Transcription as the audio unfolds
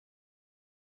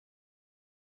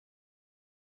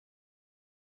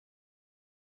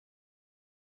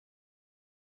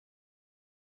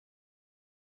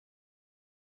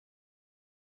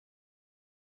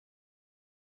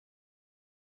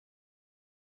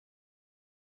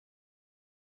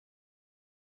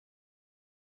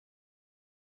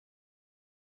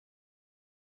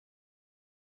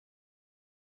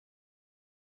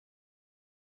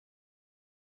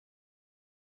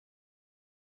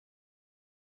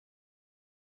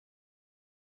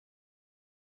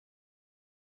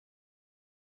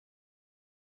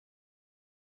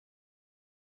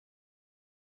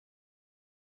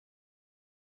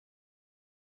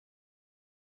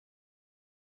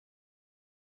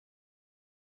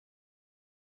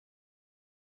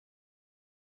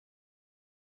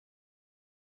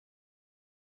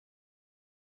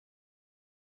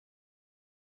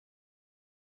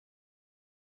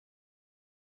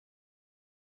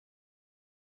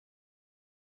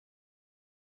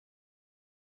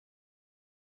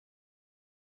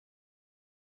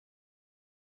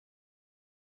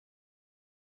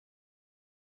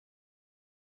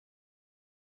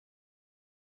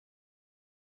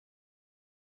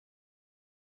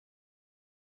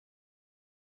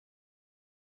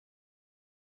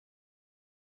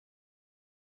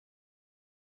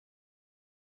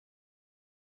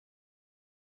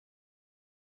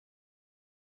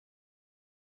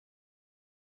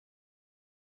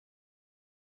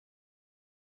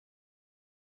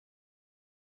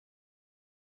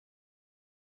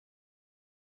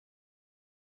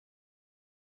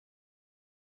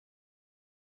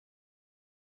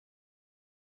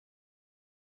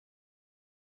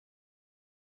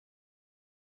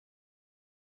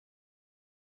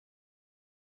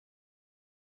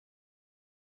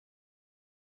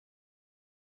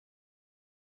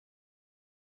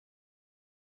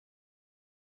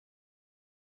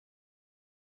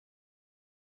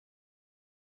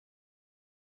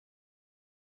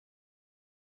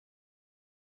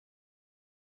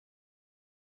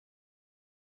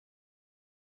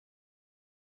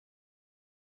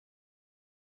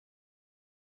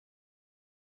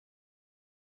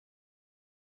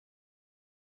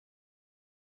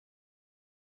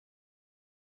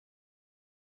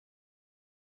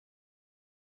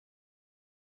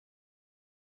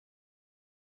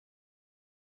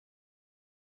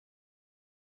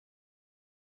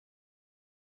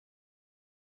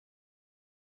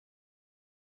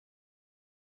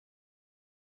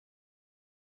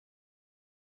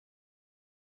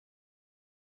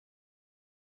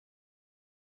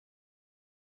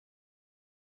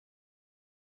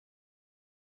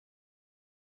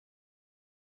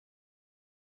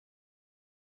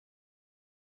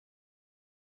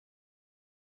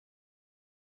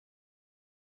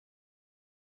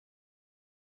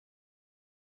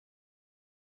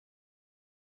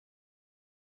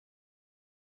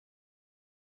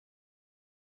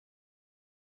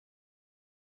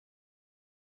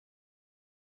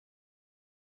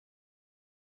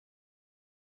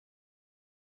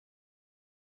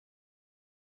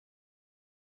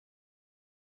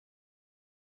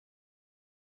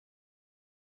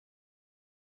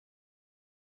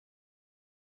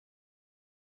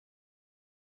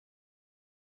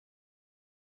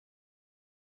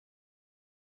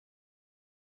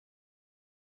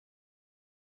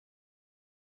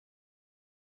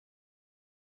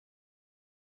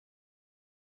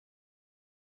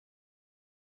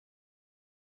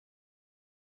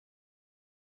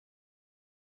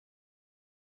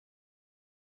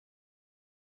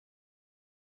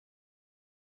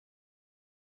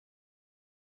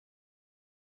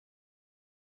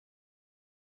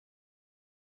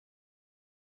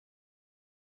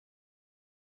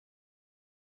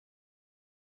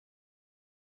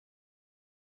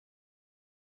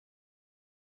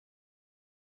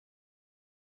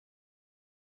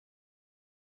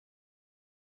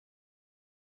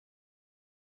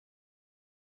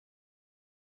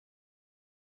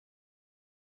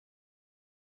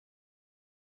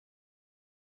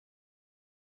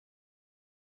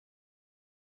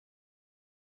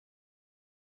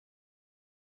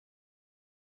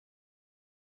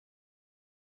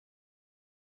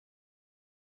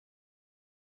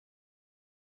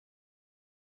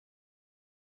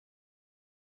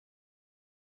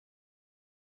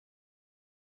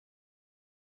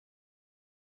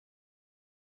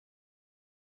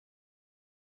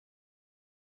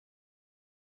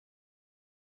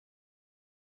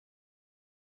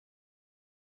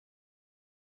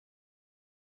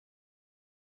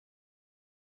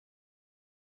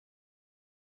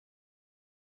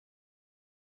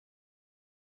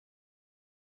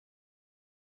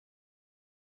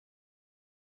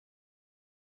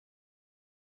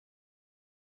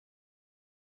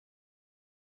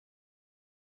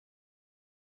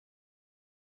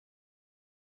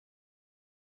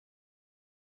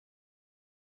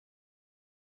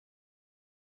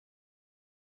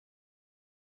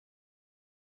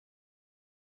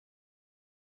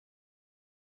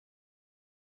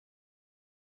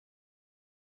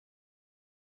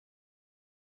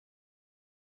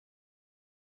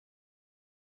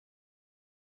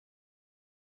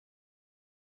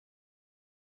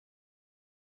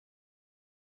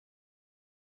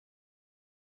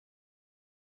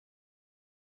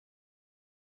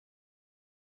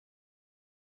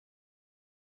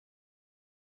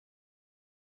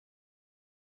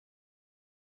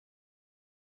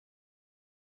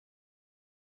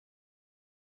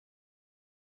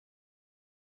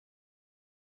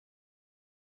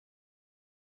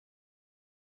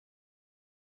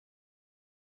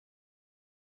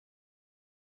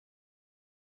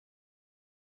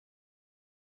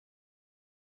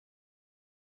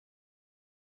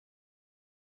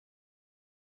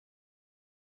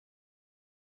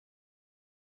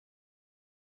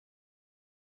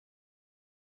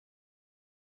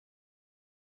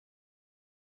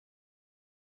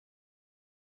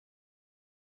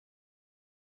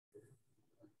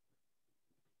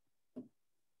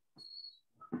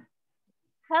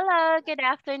Hello, good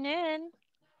afternoon.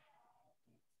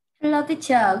 Hello,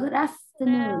 teacher. Good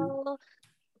afternoon. Hello.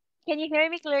 Can you hear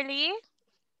me clearly?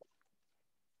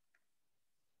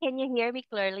 Can you hear me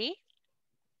clearly?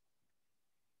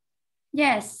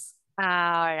 Yes.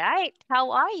 All right.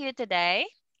 How are you today?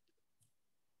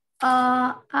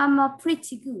 I'm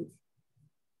pretty good.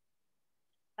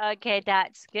 Okay,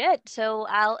 that's good. So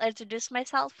I'll introduce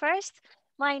myself first.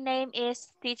 My name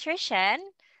is Teacher Shen.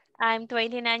 I'm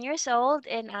 29 years old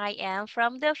and I am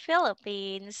from the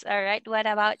Philippines. All right. What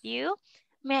about you?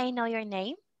 May I know your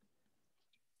name?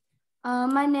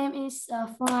 My name is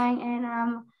Phương Anh, and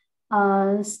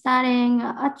I'm studying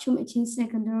at Chumichin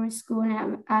Secondary School,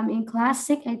 and I'm in class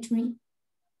 6A3.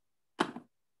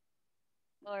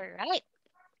 All right.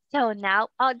 So now,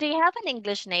 do you have an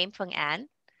English name, Feng An?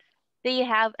 Do you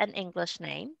have an English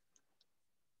name?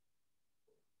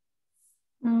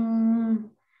 Mm,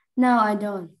 no, I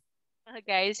don't.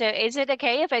 Okay, so is it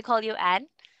okay if I call you Anne?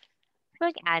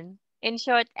 Quick Anne. In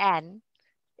short, Anne.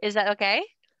 Is that okay?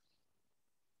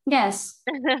 Yes.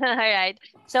 All right.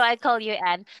 So I call you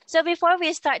Anne. So before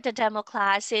we start the demo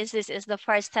class, since this is the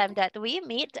first time that we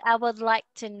meet, I would like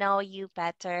to know you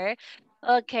better.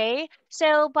 Okay.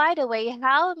 So by the way,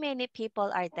 how many people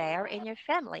are there in your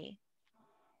family?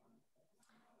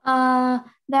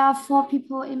 There are 4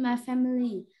 people in my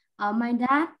family. My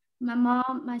dad, my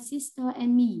mom, my sister,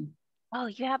 and me. Oh,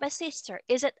 you have a sister.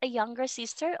 Is it a younger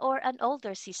sister or an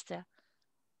older sister?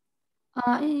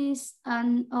 It is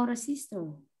an older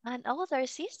sister. An older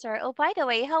sister. Oh, by the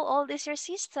way, how old is your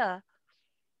sister?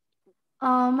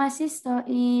 My sister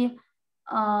is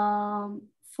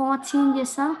 14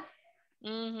 years old.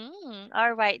 Mm-hmm.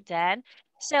 All right then.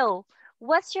 So,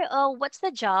 what's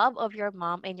the job of your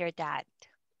mom and your dad?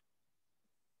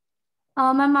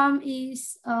 My mom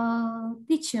is a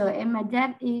teacher and my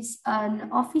dad is an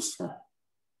officer.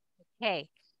 Okay,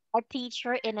 a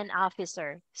teacher and an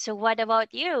officer. So, what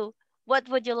about you? What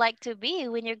would you like to be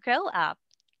when you grow up?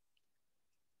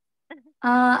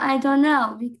 I don't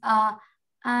know. I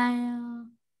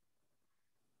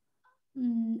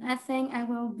I think I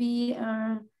will be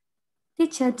a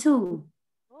teacher too.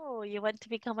 Oh, you want to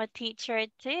become a teacher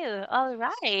too. All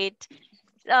right.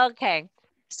 Okay.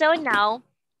 So now,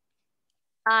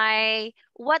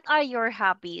 what are your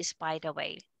hobbies, by the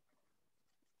way?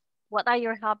 What are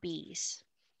your hobbies?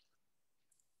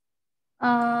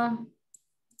 Uh,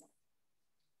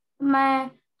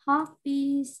 my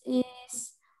hobbies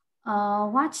is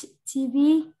watch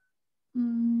TV,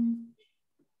 um,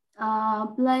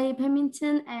 play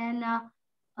badminton, and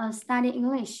study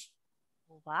English.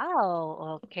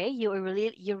 Wow. Okay. You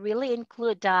really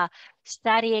include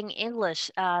studying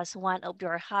English as one of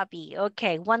your hobby.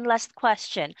 Okay. One last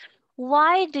question.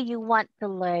 Why do you want to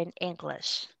learn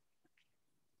English?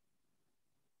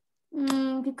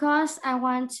 Because I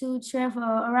want to travel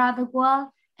around the world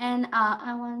and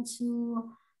I want to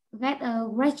get a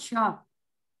great job.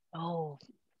 Oh,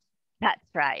 that's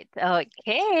right.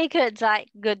 Okay. Good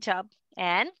job.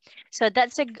 And so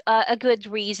that's a good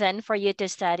reason for you to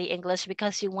study English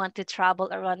because you want to travel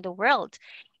around the world.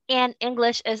 And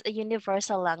English is a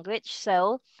universal language.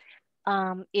 So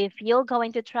if you're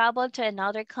going to travel to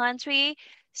another country,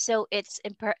 so it's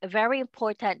very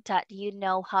important that you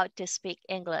know how to speak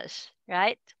English,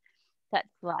 right? That's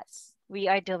what we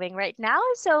are doing right now.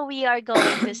 So we are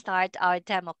going to start our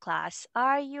demo class.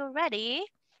 Are you ready?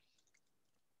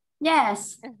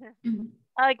 Yes.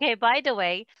 Okay, by the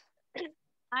way,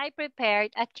 I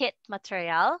prepared a kit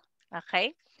material.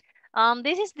 Okay.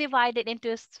 This is divided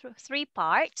into three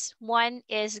parts. One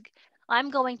is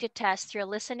I'm going to test your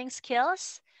listening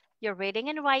skills, your reading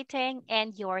and writing,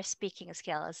 and your speaking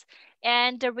skills.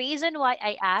 And the reason why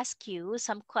I ask you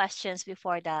some questions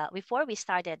before we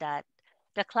started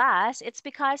the class, it's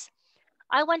because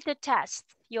I want to test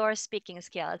your speaking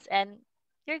skills, and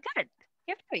you're good.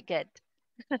 You're very good.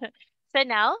 So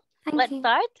now Thank let's you.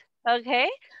 start. Okay,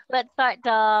 let's start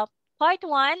the part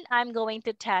one. I'm going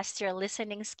to test your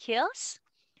listening skills.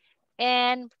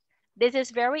 And this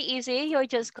is very easy. You're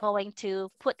just going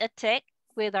to put a tick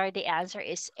whether the answer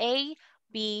is A,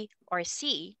 B, or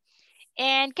C.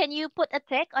 And can you put a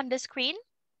tick on the screen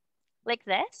like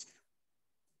this?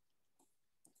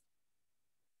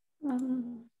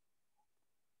 Um,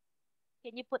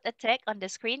 Can you put a tick on the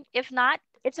screen? If not,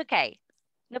 it's okay.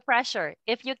 No pressure.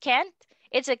 If you can't,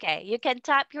 it's okay. You can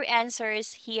type your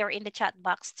answers here in the chat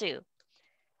box too.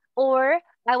 Or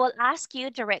I will ask you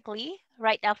directly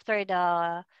right after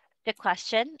the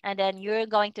question, and then you're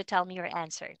going to tell me your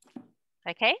answer.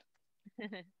 Okay?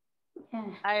 yeah.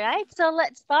 All right, so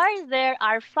let's start. There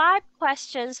are 5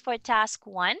 questions for task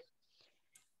 1.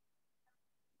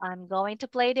 I'm going to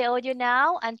play the audio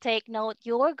now and take note.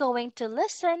 You're going to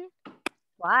listen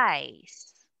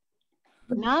twice.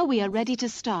 Now we are ready to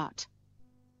start.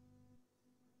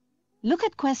 Look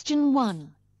at question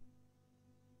 1.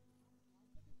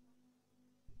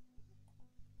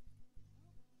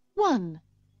 1.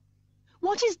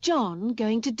 What is John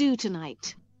going to do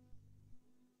tonight?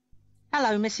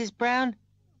 Hello, Mrs. Brown.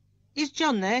 Is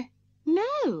John there?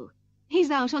 No,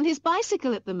 he's out on his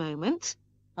bicycle at the moment.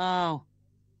 Oh.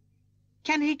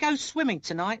 Can he go swimming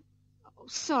tonight? Oh,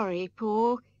 sorry,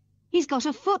 Paul. He's got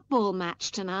a football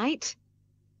match tonight.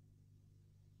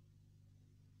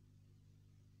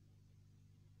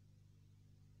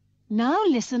 Now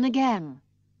listen again.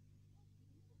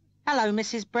 Hello,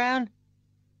 Mrs. Brown.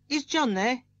 Is John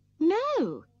there?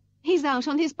 No, he's out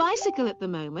on his bicycle at the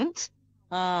moment.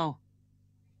 Oh.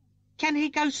 Can he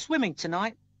go swimming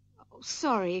tonight? Oh,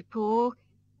 sorry, Paul.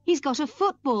 He's got a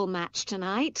football match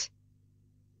tonight.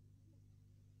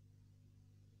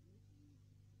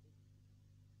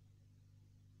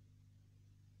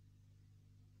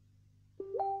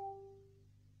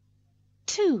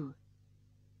 Two.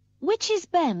 Which is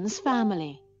Ben's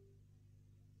family?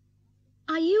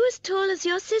 Are you as tall as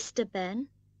your sister, Ben?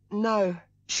 No,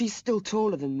 she's still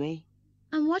taller than me.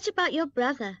 And what about your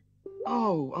brother?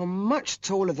 Oh, I'm much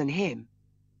taller than him.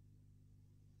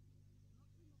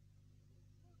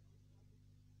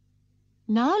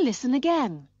 Now listen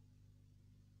again.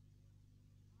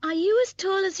 Are you as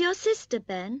tall as your sister,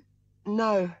 Ben?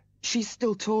 No, she's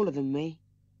still taller than me.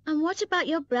 And what about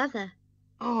your brother?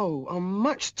 Oh, I'm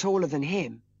much taller than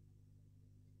him.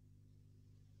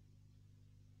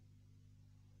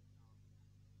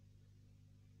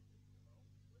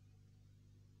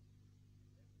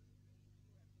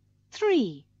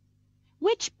 Three.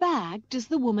 Which bag does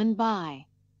the woman buy?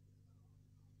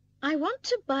 I want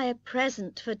to buy a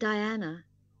present for Diana.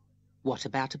 What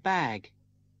about a bag?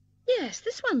 Yes,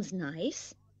 this one's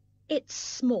nice. It's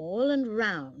small and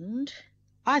round.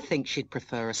 I think she'd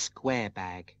prefer a square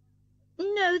bag.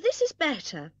 No, this is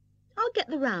better. I'll get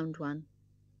the round one.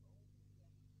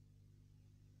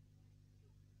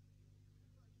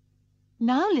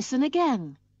 Now listen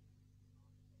again.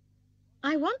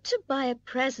 I want to buy a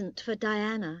present for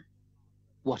Diana.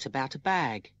 What about a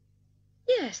bag?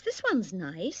 Yes, this one's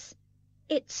nice.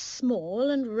 It's small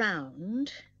and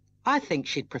round. I think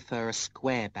she'd prefer a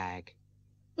square bag.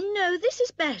 No, this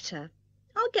is better.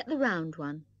 I'll get the round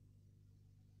one.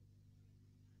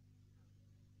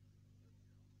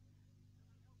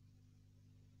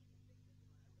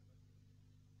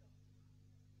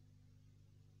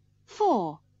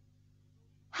 Four.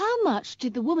 How much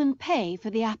did the woman pay for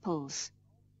the apples?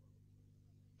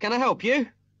 Can I help you?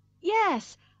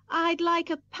 Yes, I'd like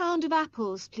a pound of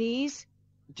apples, please.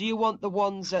 Do you want the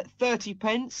ones at 30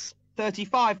 pence,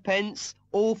 35 pence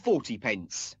or 40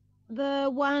 pence? The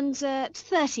ones at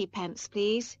 30 pence,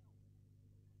 please.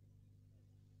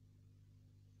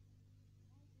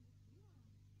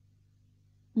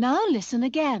 Now listen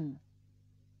again.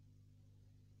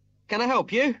 Can I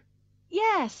help you?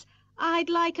 Yes, I'd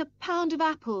like a pound of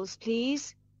apples,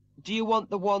 please. Do you want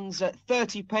the ones at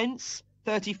 30 pence,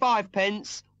 35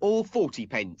 pence or 40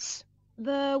 pence?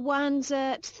 The ones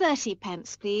at 30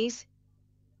 pence, please.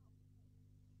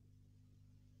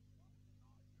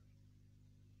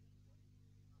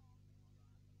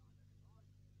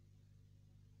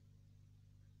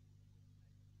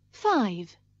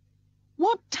 Five.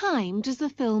 What time does the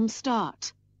film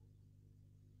start?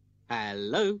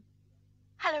 Hello?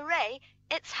 Hello, Ray.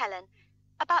 It's Helen.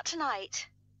 About tonight.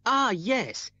 Ah,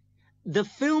 yes. The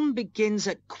film begins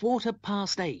at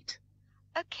 8:15.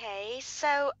 Okay,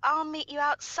 so I'll meet you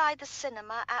outside the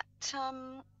cinema at,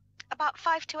 about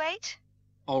 5 to 8?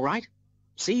 All right.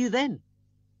 See you then.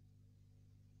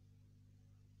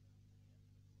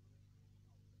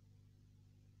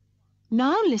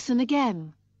 Now listen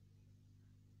again.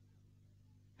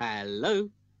 Hello?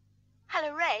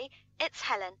 Hello, Ray. It's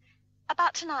Helen.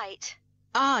 About tonight.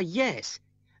 Ah, yes.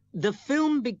 The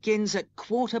film begins at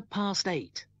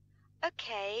 8:15.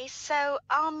 Okay, so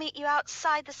I'll meet you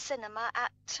outside the cinema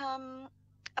at,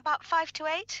 about 5 to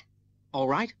 8? All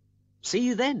right. See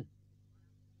you then.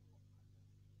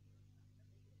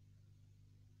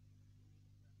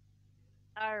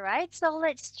 All right, so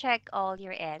let's check all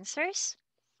your answers.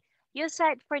 You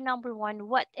said for number 1,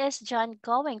 what is John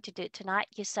going to do tonight?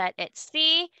 You said it's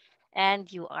C,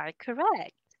 and you are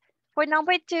correct. For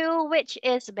number 2, which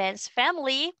is Ben's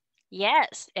family?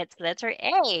 Yes, it's letter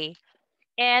A.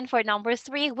 And for number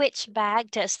 3, which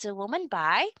bag does the woman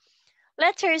buy?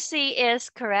 Letter C is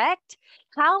correct.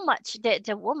 How much did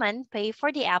the woman pay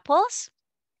for the apples?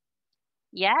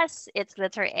 Yes, it's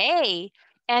letter A.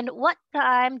 And what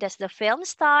time does the film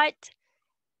start?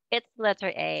 It's letter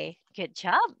A. Good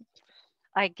job.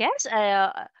 I guess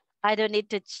I don't need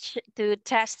to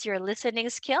test your listening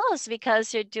skills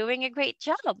because you're doing a great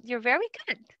job. You're very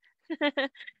good.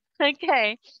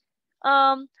 Okay.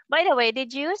 By the way,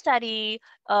 did you study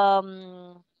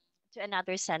to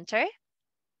another center?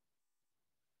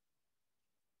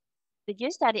 Did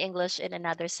you study English in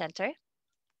another center?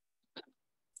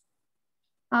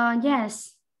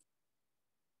 Yes.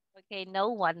 Okay, no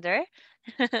wonder.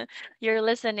 Your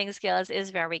listening skills is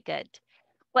very good.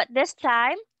 But this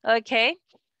time, okay,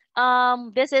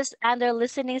 this is under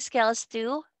listening skills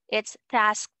too. It's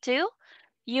task 2.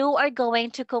 You are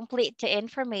going to complete the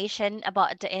information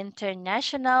about the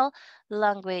International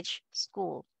Language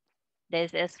School.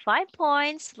 This is 5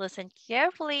 points. Listen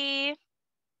carefully.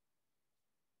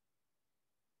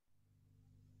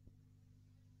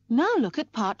 Now look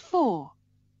at part 4.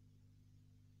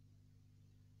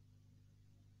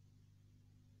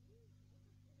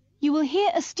 You will hear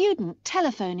a student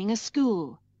telephoning a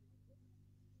school.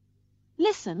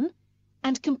 Listen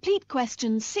and complete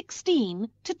questions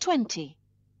 16 to 20.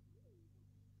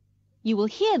 You will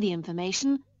hear the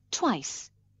information twice.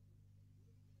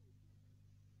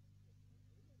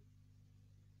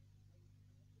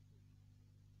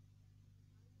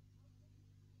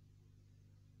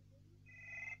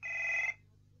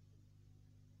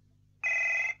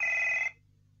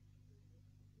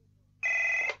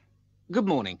 Good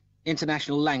morning.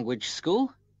 International Language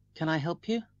School. Can I help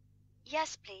you?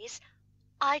 Yes, please.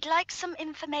 I'd like some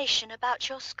information about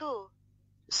your school.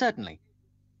 Certainly.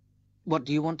 What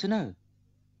do you want to know?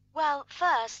 Well,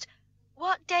 first,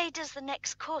 what day does the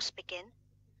next course begin?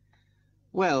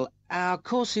 Well, our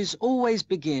courses always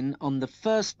begin on the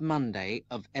first Monday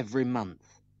of every month.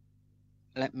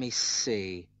 Let me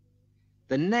see.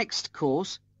 The next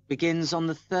course begins on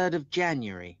the 3rd of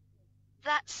January.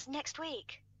 That's next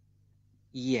week.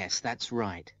 Yes, that's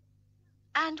right.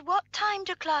 And what time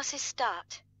do classes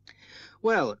start?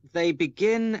 Well, they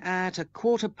begin at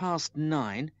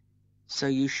 9:15, so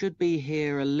you should be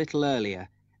here a little earlier,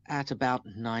 at about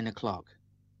 9 o'clock.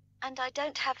 And I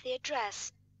don't have the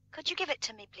address. Could you give it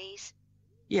to me, please?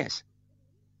 Yes.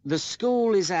 The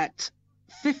school is at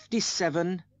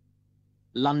 57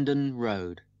 London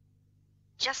Road.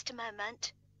 Just a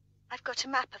moment. I've got a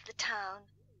map of the town.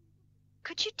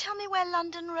 Could you tell me where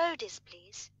London Road is,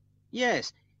 please?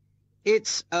 Yes,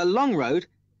 it's a long road,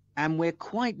 and we're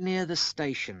quite near the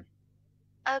station.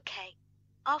 Okay.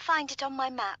 I'll find it on my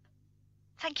map.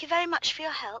 Thank you very much for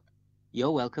your help.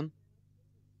 You're welcome.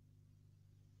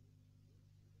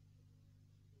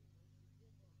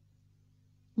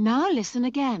 Now listen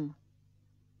again.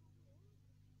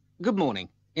 Good morning.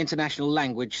 International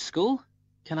Language School.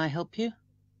 Can I help you?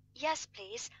 Yes,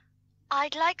 please.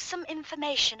 I'd like some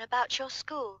information about your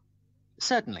school.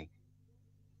 Certainly.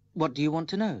 What do you want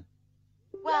to know?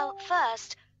 Well,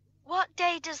 first, what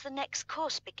day does the next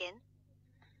course begin?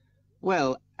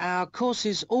 Well, our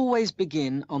courses always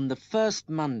begin on the first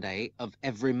Monday of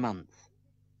every month.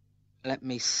 Let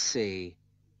me see.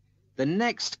 The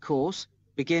next course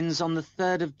begins on the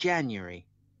 3rd of January.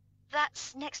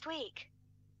 That's next week.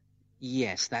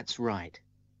 Yes, that's right.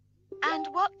 And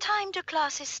what time do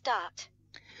classes start?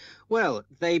 Well,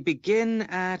 they begin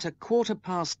at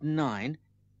 9:15,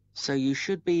 so you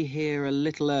should be here a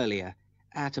little earlier,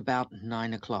 at about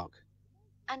 9 o'clock.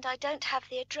 And I don't have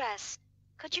the address.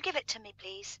 Could you give it to me,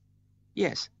 please?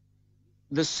 Yes.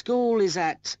 The school is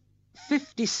at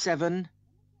 57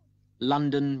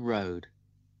 London Road.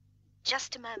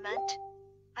 Just a moment.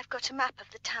 I've got a map of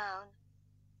the town.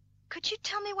 Could you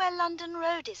tell me where London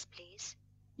Road is, please?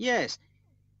 Yes,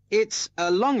 it's a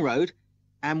long road,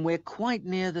 and we're quite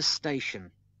near the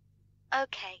station.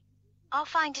 Okay. I'll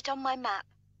find it on my map.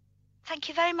 Thank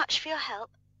you very much for your help.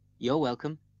 You're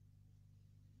welcome.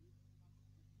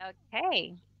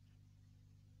 Okay.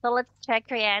 So let's check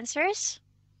your answers.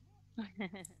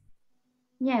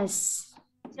 Yes.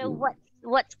 So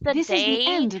what's the This is the day?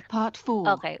 end of part 4.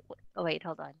 Okay, wait,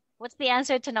 hold on. What's the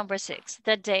answer to number 6?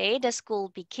 The day the school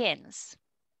begins.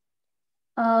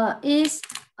 Is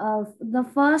the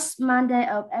first Monday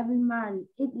of every month.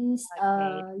 It is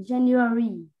Okay.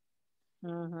 January.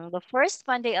 The first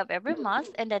Monday of every month,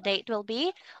 and the date will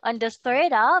be on the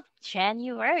 3rd of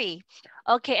January.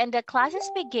 Okay, and the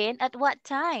classes begin at what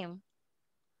time?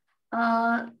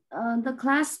 The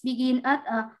class begin at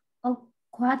a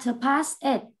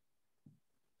 8:15.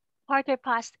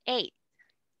 8:15.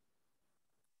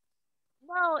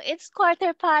 No, it's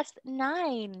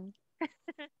 9:15.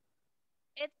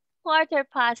 It's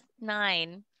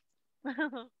 9:15.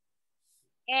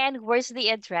 And where's the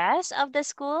address of the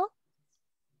school?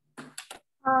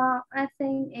 I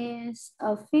think it's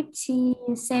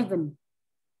 57.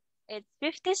 It's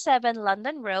 57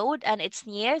 London Road and it's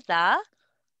near the...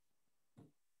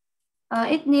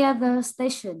 It's near the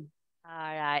station. All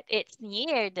right, it's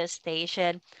near the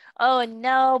station. Oh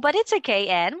no, but it's okay,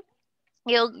 Anne.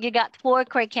 You got four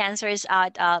correct answers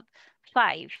out of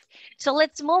five. So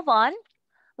let's move on.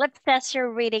 Let's test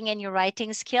your reading and your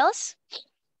writing skills.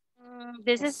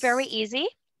 This is very Yes. easy.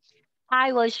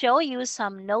 I will show you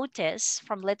some notice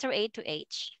from letter A to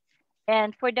H.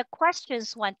 And for the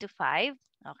questions 1 to 5,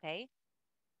 okay,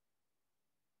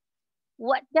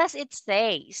 what does it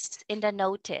say in the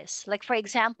notice? Like, for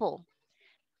example,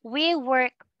 we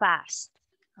work fast.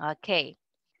 Okay,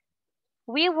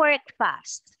 we work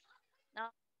fast. Now,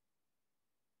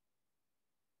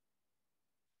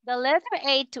 the letter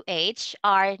A to H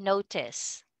are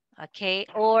notice, okay,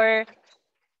 or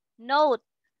note,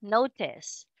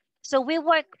 notice. So we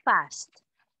work fast.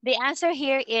 The answer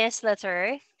here is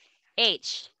letter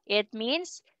H. It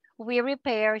means we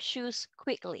repair shoes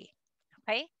quickly.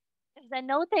 Okay? If the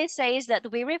notice says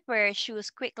that we repair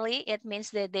shoes quickly, it means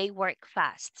that they work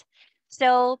fast.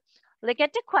 So look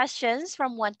at the questions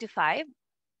from 1 to 5.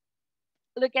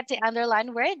 Look at the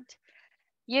underlined word.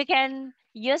 You can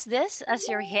use this as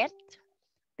your hint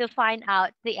to find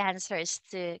out the answers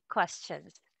to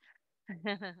questions.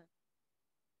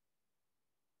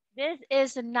 This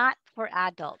is not for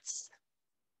adults.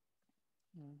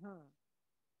 Mhm.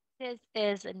 This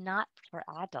is not for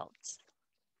adults.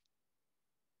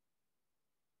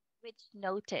 Which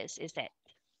notice is it?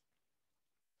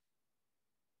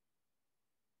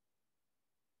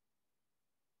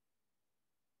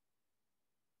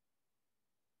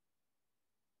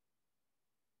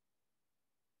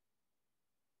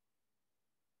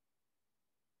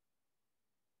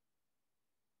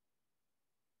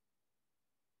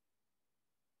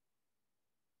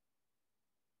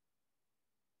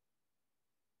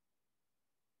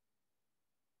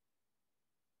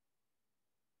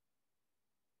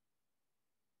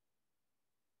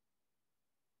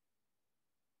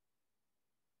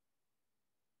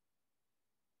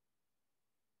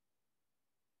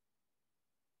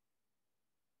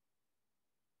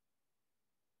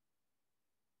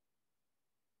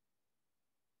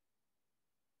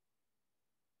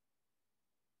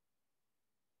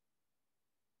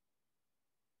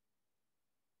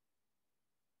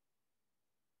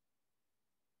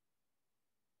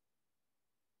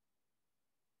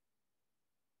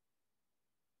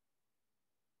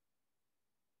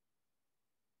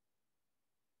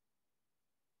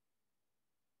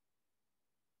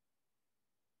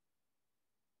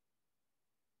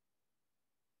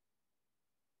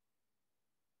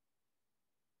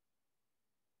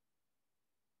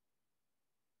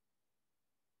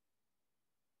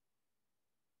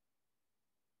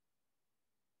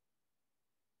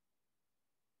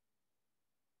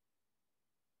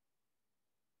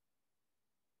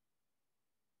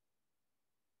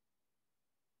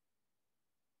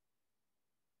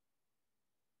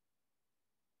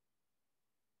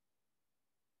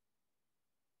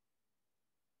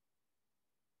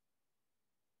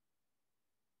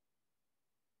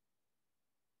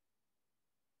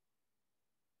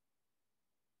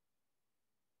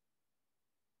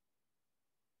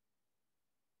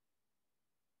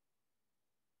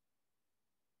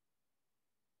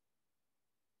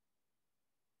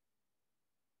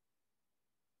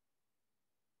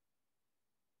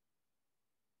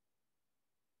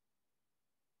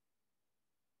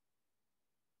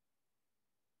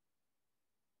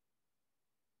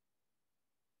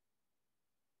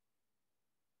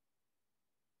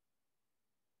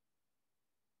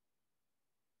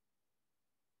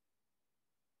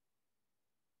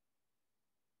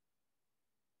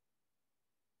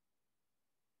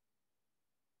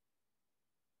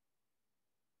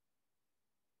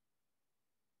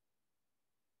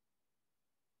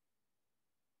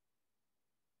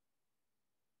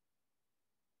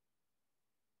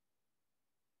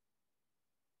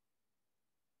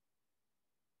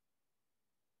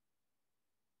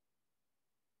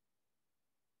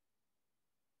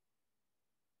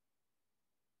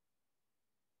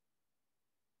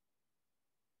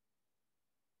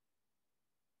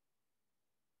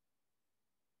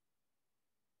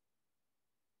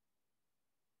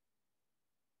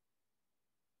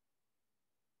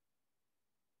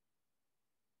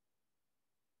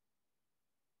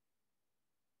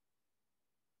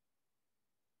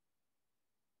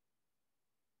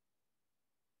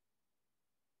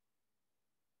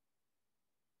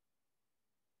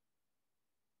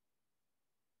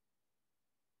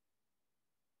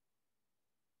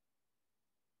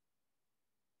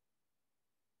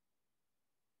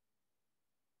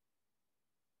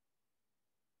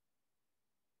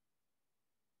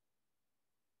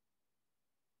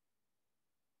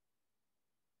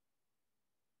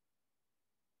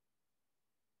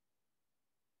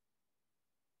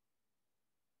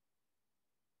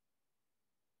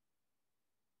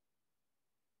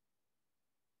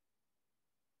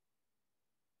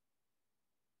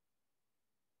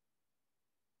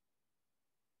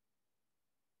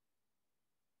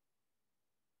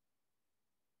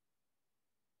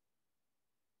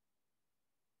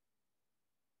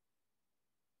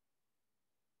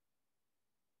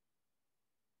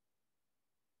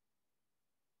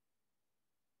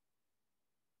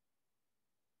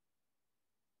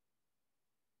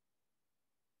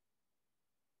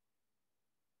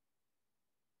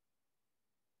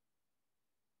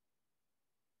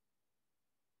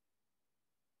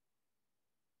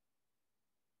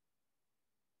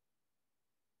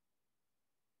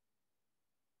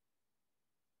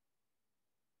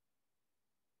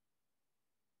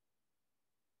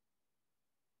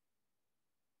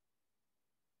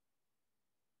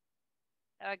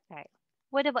 Okay.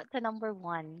 What about the number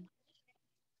one?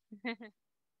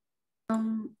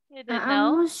 Um, You don't I, I'm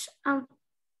know? not.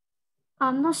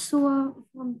 I'm not sure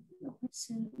from the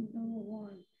question number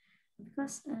one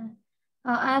because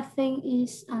I think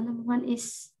is number one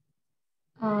is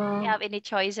Do you uh have any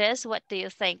choices? What do you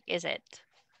think is it?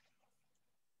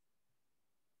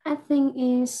 I think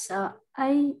is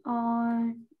A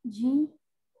or G.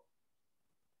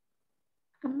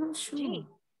 I'm not sure. G.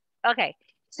 Okay.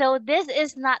 So this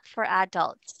is not for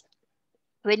adults.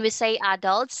 When we say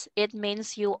adults, it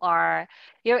means your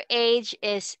age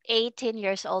is 18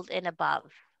 years old and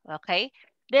above. Okay?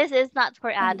 This is not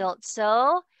for A adults.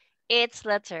 So it's A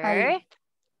letter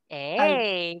A.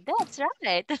 A. That's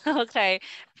right. Okay.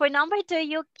 For number two,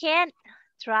 you can't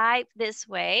drive this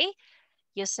way.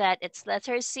 You said it's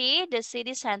letter C, the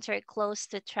city center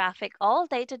closed to traffic all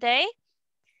day today.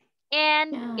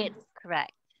 And Yeah. it's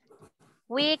correct.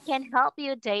 We can help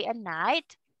you day and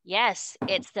night. Yes,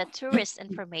 it's the tourist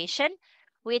information,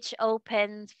 which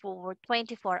opens for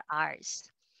 24 hours.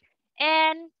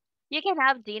 And you can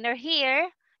have dinner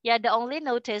here. Yeah, the only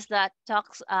notice that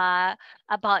talks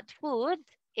about food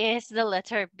is the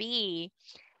letter B.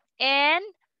 And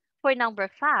for number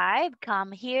five,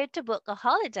 come here to book a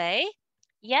holiday.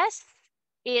 Yes,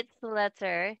 it's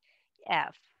letter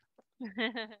F.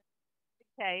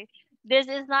 Okay. This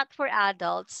is not for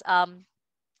adults.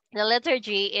 The letter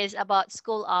G is about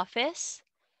school office.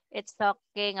 It's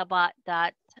talking about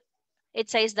that. It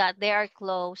says that they are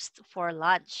closed for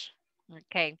lunch.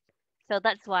 Okay. So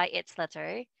that's why it's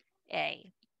letter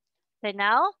A. So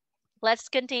now let's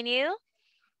continue.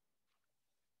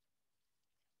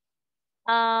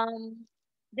 Um,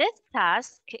 this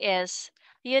task is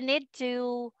you need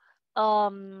to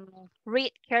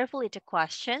read carefully the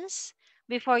questions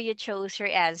before you choose your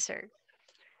answer.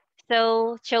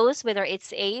 So choose whether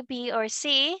it's A, B, or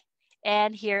C,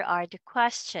 and here are the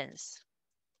questions.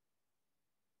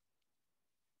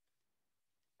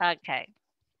 Okay,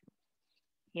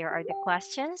 here are the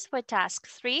questions for task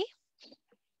three,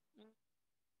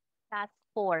 task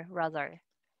four rather.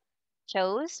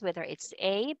 Choose whether it's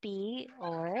A, B,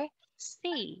 or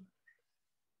C.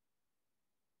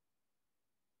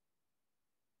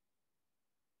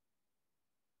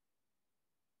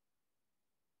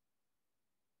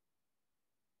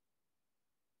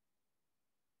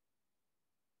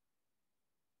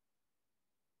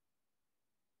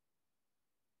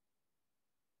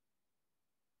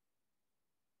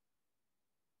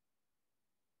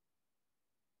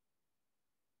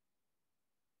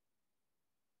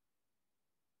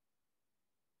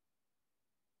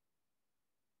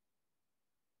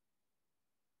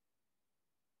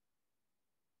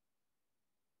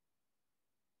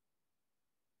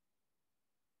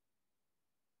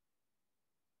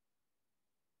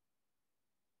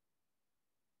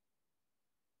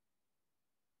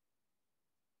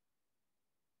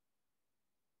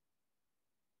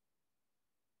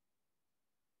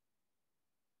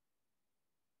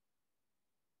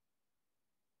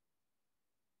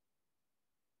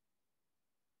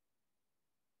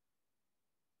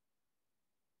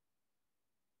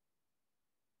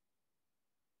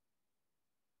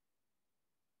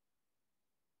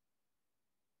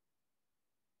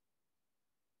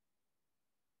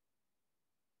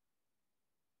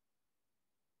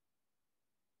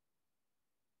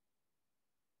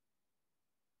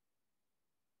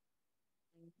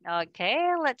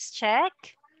 Okay, let's check.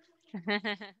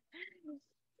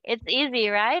 It's easy,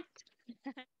 right?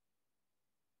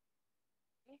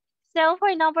 So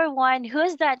for number one,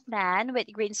 who's that man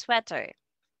with green sweater?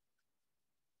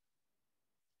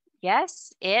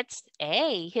 Yes, it's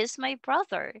A. He's my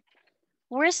brother.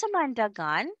 Where's Amanda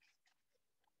gone?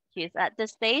 She's at the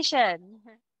station.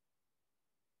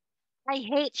 I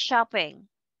hate shopping.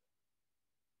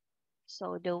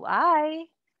 So do I.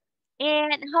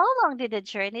 And how long did the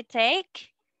journey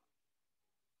take?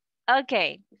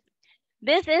 Okay,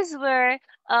 this is where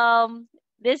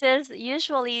this is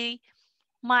usually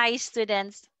my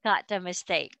students got the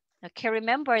mistake. Okay,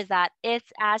 remember that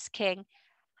it's asking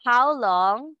how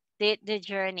long did the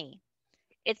journey.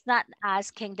 It's not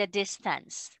asking the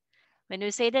distance. When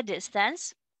we say the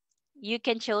distance, you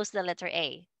can choose the letter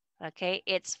A. Okay,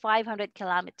 it's 500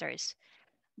 kilometers.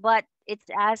 But it's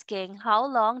asking how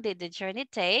long did the journey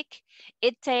take?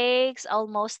 It takes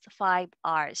almost 5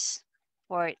 hours.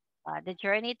 For the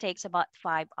journey takes about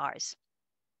 5 hours.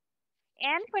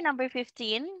 And for number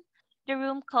 15, the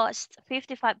room costs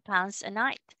 £55 a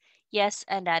night. Yes,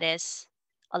 and that is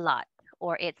a lot,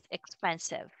 or it's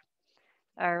expensive.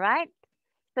 All right.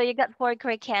 So you got four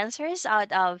correct answers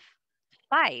out of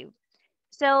five.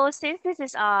 So since this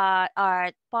is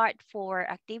our part 4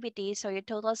 activity, so your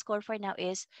total score for now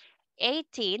is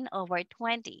 18 over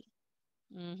 20.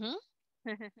 Mm-hmm.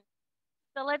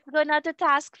 So let's go now to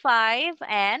task 5,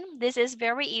 and this is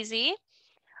very easy.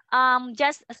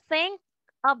 Just think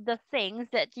of the things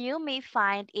that you may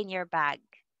find in your bag.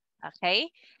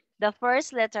 Okay? The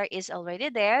first letter is already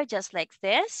there, just like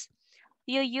this.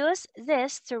 You use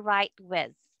this to write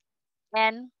with,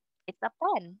 and it's a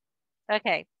pen.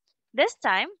 Okay. This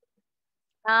time,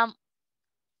 um,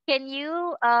 can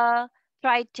you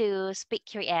try to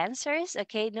speak your answers?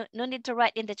 Okay, no need to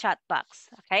write in the chat box.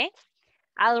 Okay,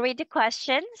 I'll read the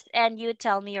questions and you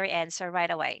tell me your answer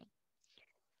right away.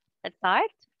 Let's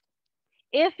start.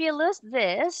 If you lose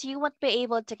this, you won't be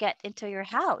able to get into your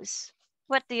house.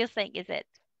 What do you think is it?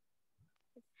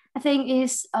 I think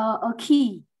it's a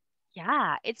key.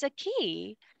 Yeah, it's a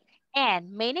key.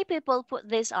 And many people put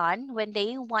this on when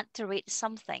they want to read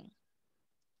something.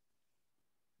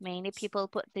 Many people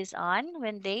put this on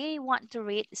when they want to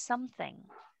read something.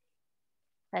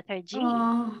 Letter G.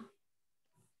 Uh,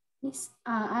 it's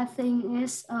I think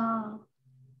it's oh,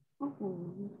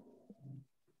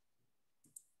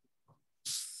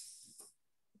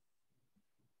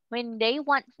 When they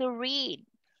want to read,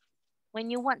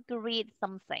 when you want to read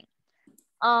something.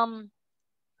 Um,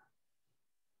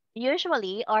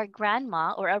 Usually our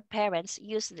grandma or our parents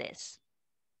use this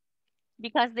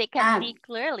because they can see and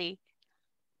clearly.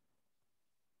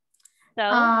 So,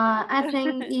 I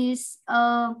think it's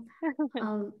uh,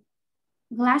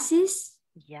 glasses.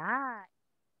 yeah,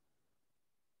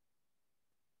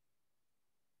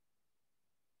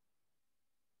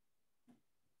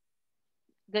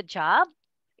 good job.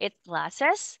 It's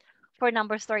glasses. For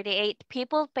number 38,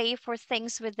 people pay for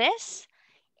things with this,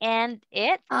 and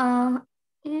it's Uh,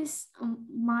 is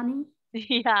money.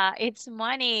 yeah, it's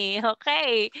money.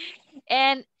 Okay.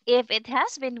 And if it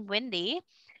has been windy,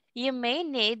 you may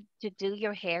need to do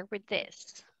your hair with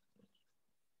this.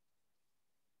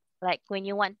 Like when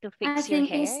you want to I fix your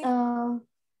think it's hair.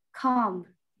 calm.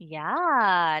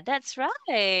 Yeah, that's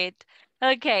right.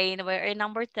 Okay, and we're in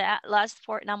number last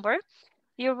four number.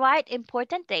 You write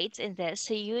important dates in this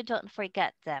so you don't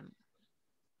forget them.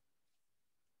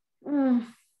 Mm,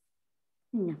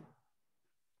 no.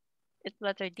 It's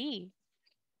letter D.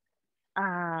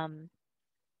 Um,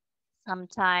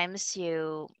 Sometimes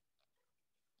you,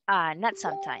 not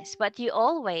sometimes, but you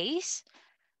always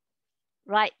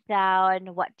write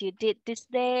down what you did this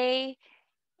day,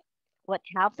 what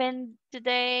happened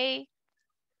today.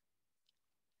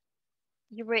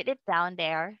 You write it down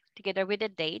there together with the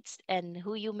dates and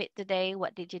who you met today,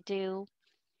 what did you do.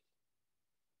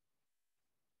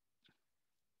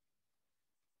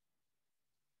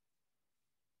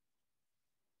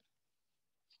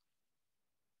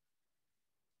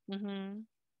 Mm-hmm.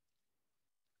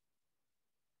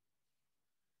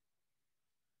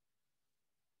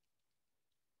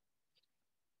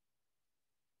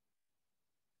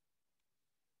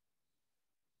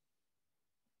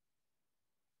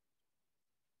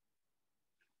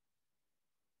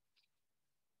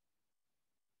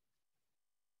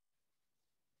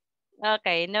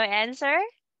 Okay, no answer?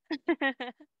 All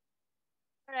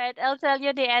right, I'll tell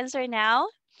you the answer now.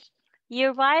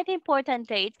 You write important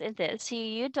dates in this so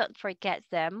you don't forget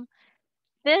them.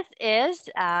 This is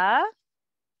a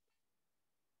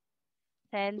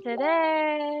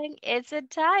dang, it's a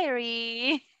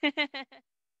diary.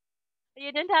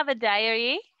 You don't have a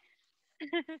diary?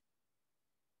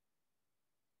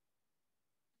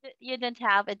 You don't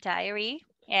have a diary?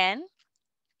 And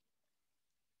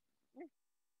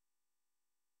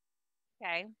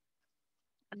okay,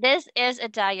 this is a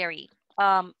diary.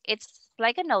 It's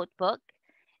like a notebook,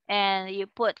 and you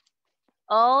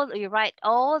write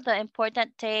all the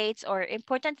important dates or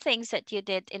important things that you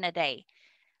did in a day.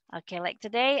 Okay, like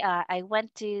today, I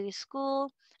went to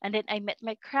school and then I met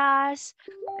my crush.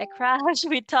 My crush,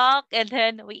 we talk and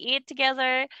then we eat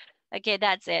together. Okay,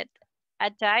 that's it. A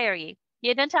diary.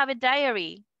 You don't have a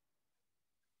diary.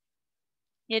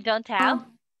 You don't have?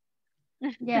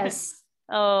 Oh, yes.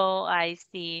 Oh, I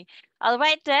see. All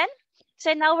right then.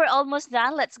 So now we're almost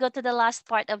done. Let's go to the last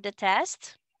part of the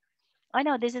test. Oh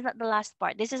no, this is not the last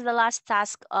part. This is the last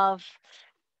task of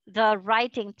the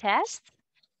writing test.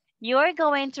 You're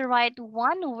going to write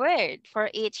one word for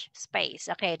each space.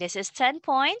 Okay, this is 10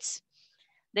 points.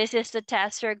 This is to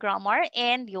test your grammar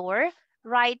and your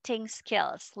writing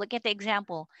skills. Look at the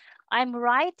example. I'm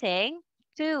writing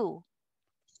to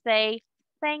say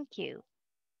thank you.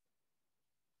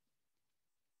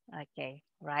 Okay,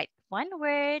 write one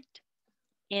word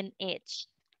in each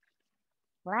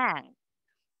blank.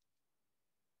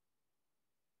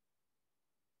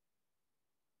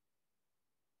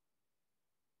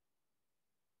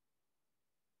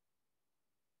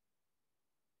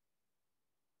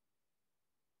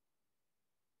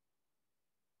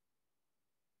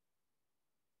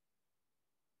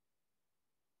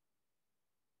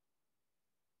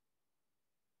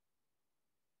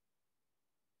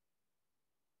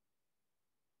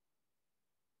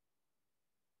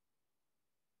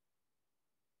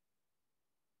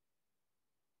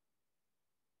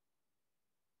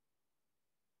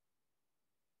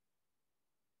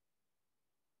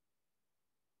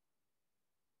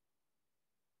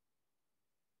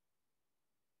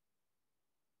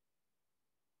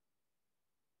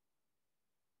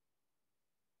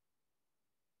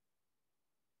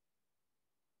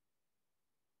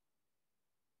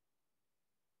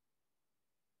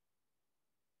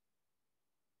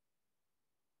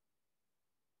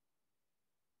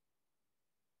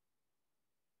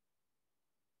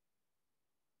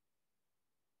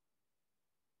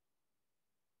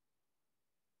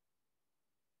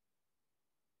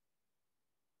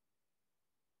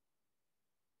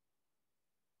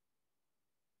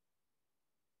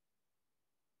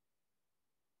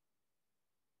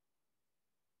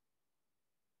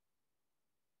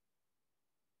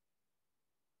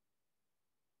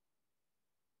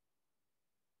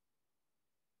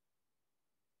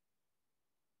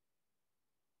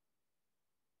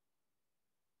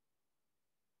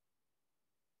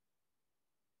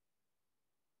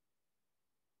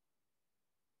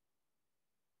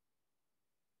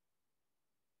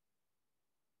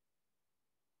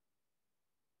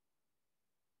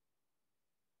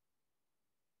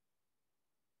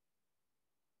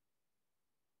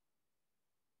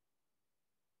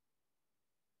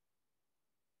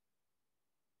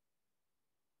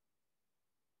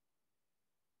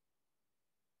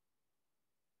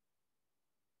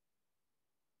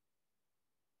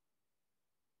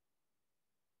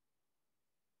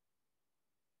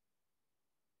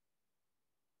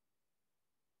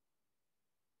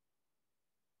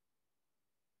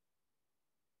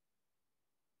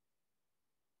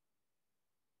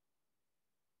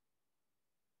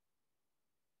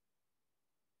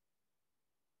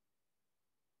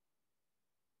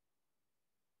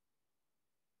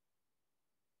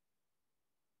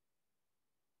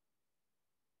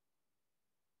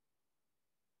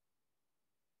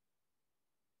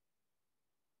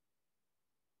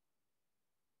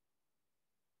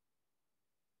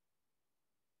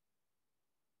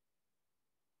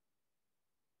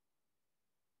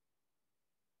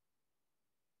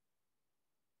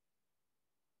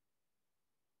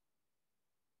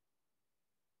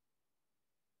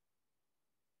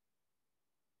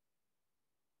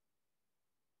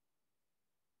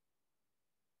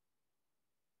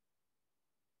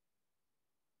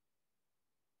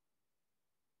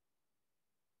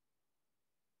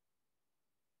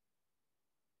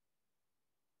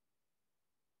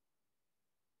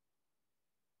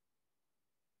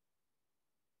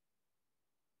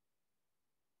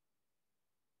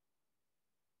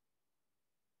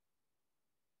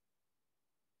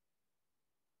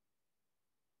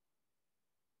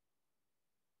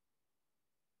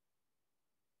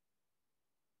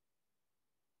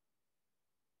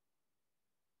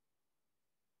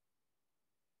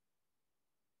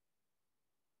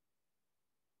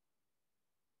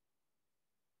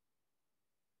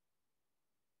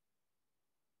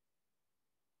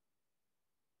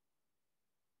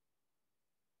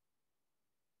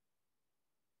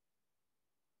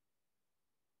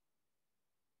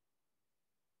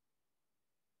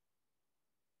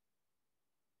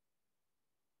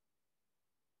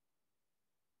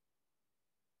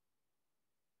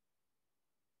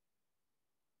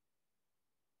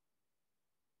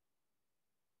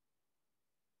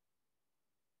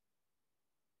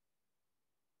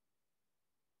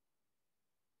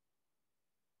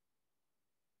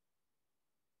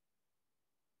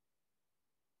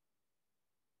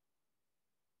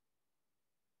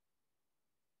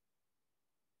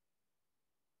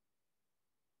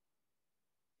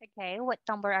 Okay, what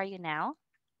number are you now?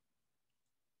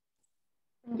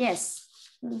 Yes,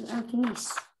 finish.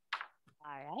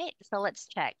 All right, so let's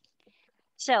check.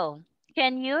 So,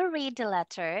 can you read the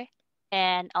letter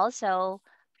and also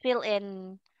fill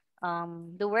in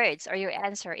the words or your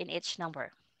answer in each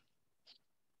number?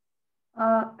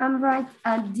 I'm right,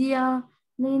 dear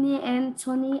Lenny and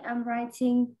Tony. I'm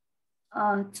writing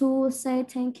to say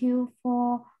thank you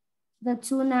for the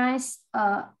 2 nights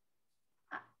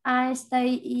I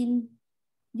stay in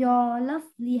your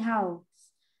lovely house.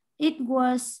 It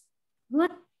was good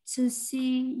to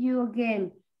see you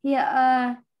again. Here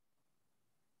are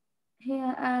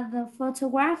the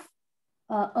photographs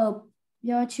of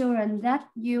your children that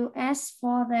you asked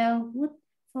for their good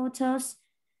photos,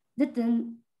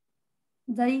 didn't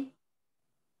they?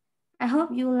 I hope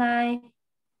you like.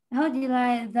 I hope you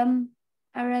like them.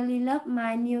 I really love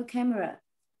my new camera.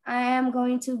 I am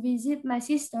going to visit my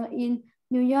sister in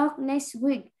New York next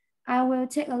week. I will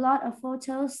take a lot of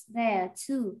photos there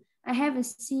too. I haven't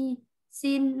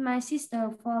seen my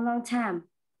sister for a long time.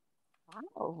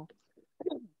 Wow,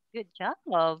 good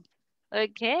job.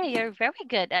 Okay, you're very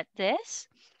good at this.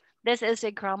 This is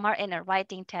a grammar and a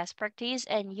writing test practice,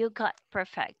 and you got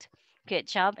perfect. Good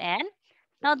job, Anne.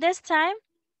 Now this time,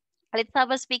 let's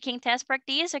have a speaking test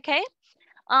practice, okay?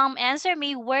 Answer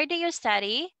me, where do you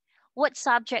study? What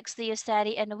subjects do you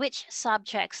study, and which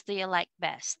subjects do you like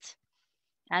best?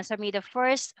 Answer me the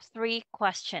first three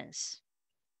questions.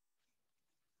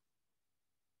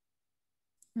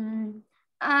 Mm,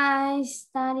 I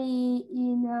study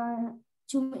in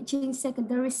Ching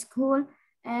Secondary School,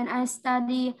 and I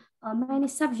study many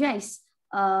subjects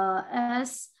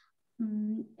as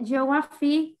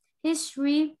geography,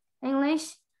 history,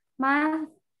 English, math,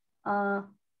 uh,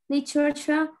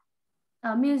 literature,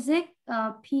 music,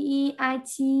 PE,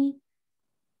 IT.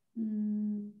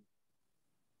 mm,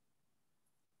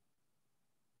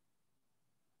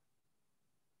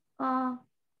 uh,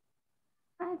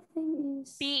 I think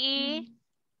is PE.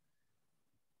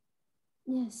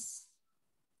 yes.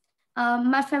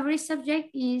 My favorite subject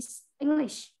is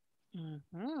English.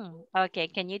 Okay,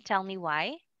 can you tell me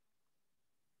why?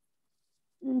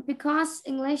 Because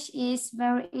English is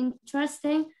very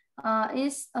interesting.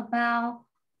 It's about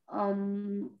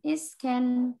it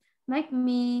can make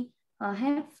me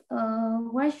have a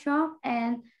workshop,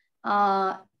 and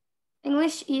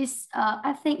English is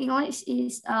I think English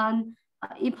is an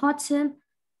important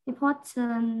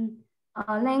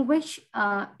language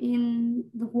in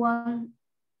the world.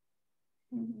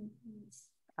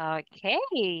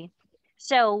 Okay.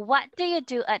 So, what do you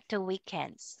do at the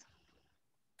weekends?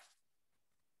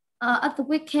 At the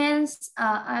weekends,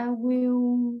 I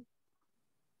will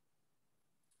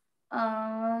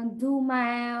do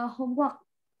my homework.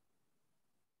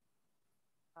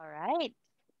 All right.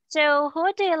 So,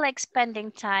 who do you like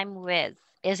spending time with?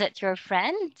 Is it your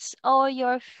friends or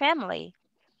your family?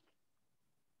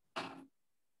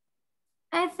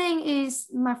 I think is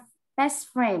my best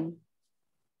friend.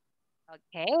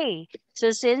 Okay.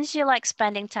 So, since you like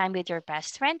spending time with your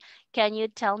best friend, can you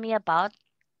tell me about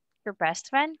your best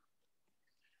friend?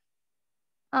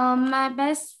 My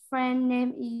best friend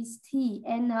name is T,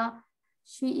 and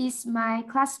she is my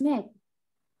classmate.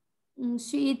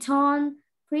 She is tall,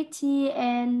 pretty,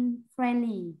 and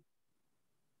friendly.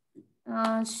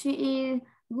 She is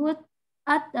good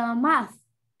at math,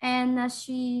 and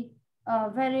she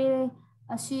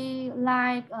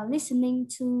like listening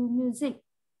to music.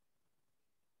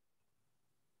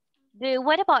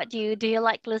 What about you? Do you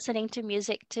like listening to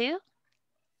music too?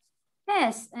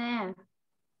 Yes,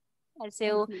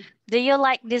 So, exactly. do you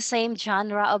like the same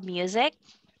genre of music?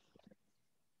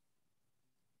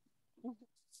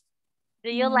 Do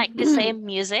you like the Mm. same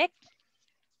music?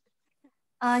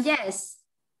 Yes.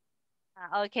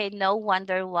 Okay, no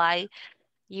wonder why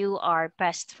you are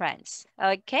best friends.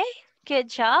 Okay, good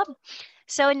job.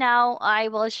 So now I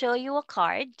will show you a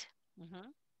card. Mhm.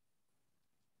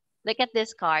 Look at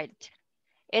this card.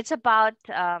 It's about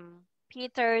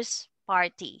Peter's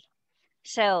party.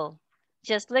 So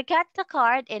just look at the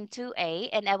card in 2A,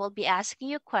 and I will be asking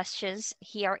you questions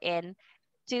here in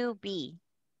 2B.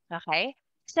 Okay,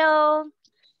 so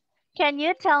can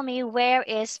you tell me where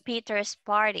is Peter's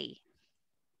party?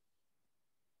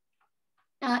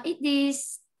 It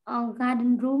is a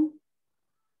garden room,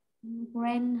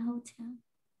 Grand Hotel.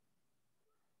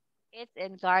 It's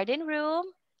in Garden Room,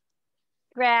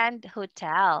 Grand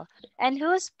Hotel. And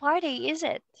whose party is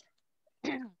it?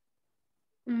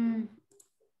 Mm.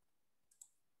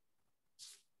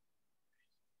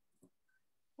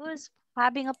 Who's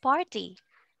having a party?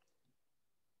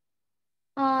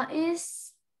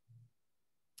 Is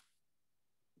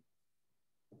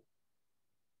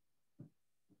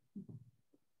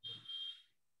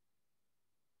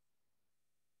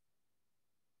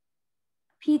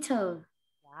Peter.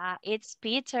 Yeah, it's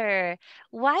Peter.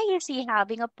 Why is he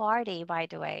having a party, by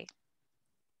the way?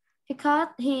 Because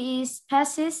he is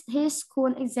passes his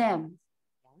school exam.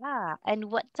 Yeah,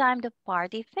 and what time the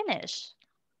party finish?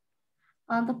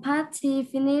 On the party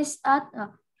finished at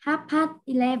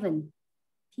 11:30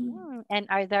 p.m. And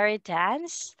are there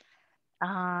dance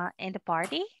in the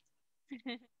party?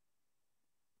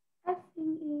 I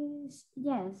think is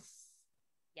yes.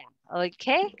 Yeah.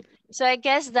 Okay. So I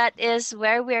guess that is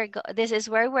where this is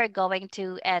where we're going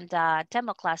to end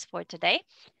demo class for today.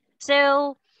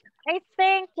 So I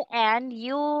think, and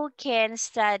you can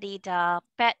study the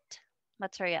pet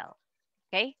material.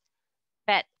 Okay,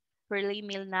 pet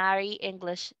preliminary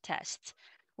English test.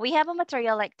 We have a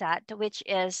material like that, which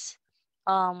is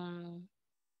um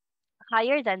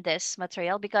higher than this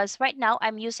material because right now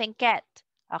I'm using cat.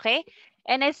 Okay,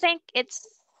 and I think it's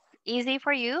easy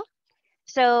for you.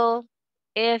 So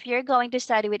if you're going to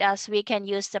study with us, we can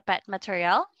use the pet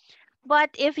material. But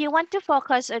if you want to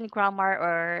focus on grammar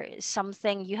or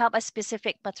something, you have a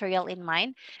specific material in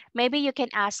mind, maybe you can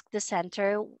ask the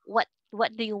center what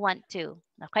do you want to,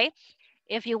 okay?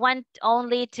 If you want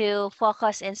only to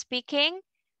focus in speaking,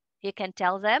 you can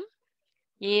tell them.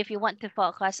 If you want to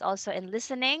focus also in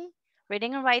listening,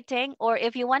 reading and writing, or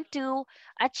if you want to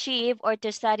achieve or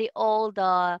to study all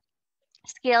the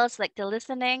skills like the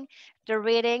listening, the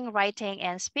reading, writing,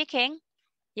 and speaking,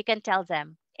 you can tell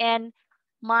them. And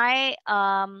my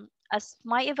as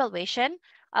my evaluation,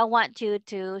 I want you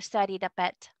to study the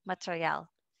pet material.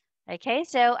 Okay,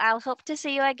 so I'll hope to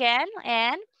see you again,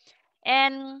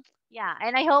 and yeah,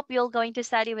 and I hope you're going to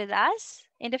study with us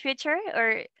in the future,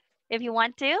 or if you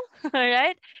want to. All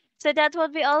right. So that will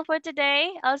be all for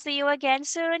today. I'll see you again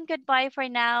soon. Goodbye for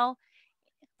now.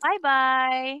 Bye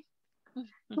bye.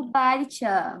 Goodbye,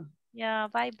 teacher. Yeah,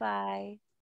 bye bye.